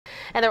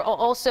And there are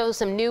also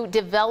some new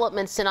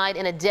developments tonight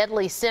in a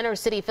deadly center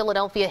city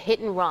Philadelphia hit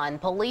and run.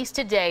 Police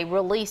today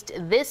released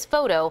this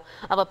photo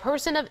of a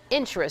person of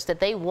interest that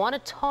they want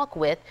to talk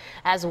with,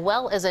 as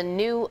well as a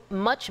new,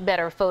 much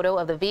better photo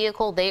of the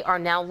vehicle they are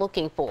now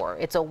looking for.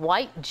 It's a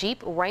white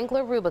Jeep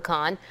Wrangler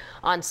Rubicon.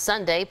 On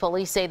Sunday,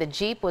 police say the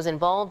Jeep was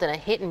involved in a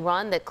hit and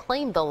run that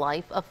claimed the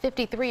life of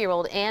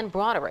 53-year-old Ann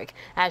Broderick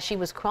as she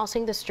was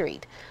crossing the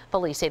street.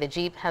 Police say the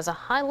Jeep has a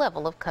high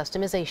level of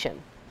customization.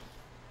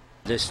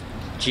 This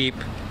Jeep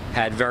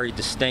had very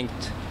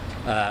distinct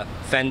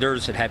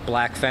fenders. It had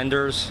black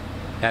fenders,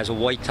 has a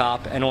white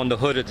top, and on the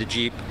hood of the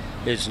Jeep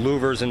is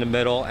louvers in the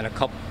middle and a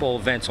couple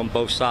vents on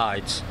both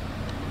sides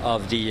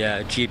of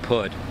the Jeep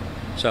hood.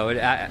 So it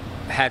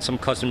had some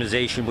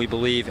customization, we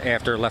believe,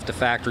 after it left the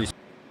factory.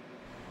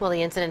 Well,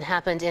 the incident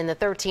happened in the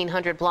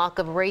 1300 block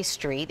of Race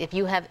Street. If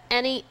you have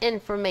any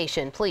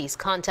information, please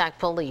contact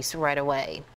police right away.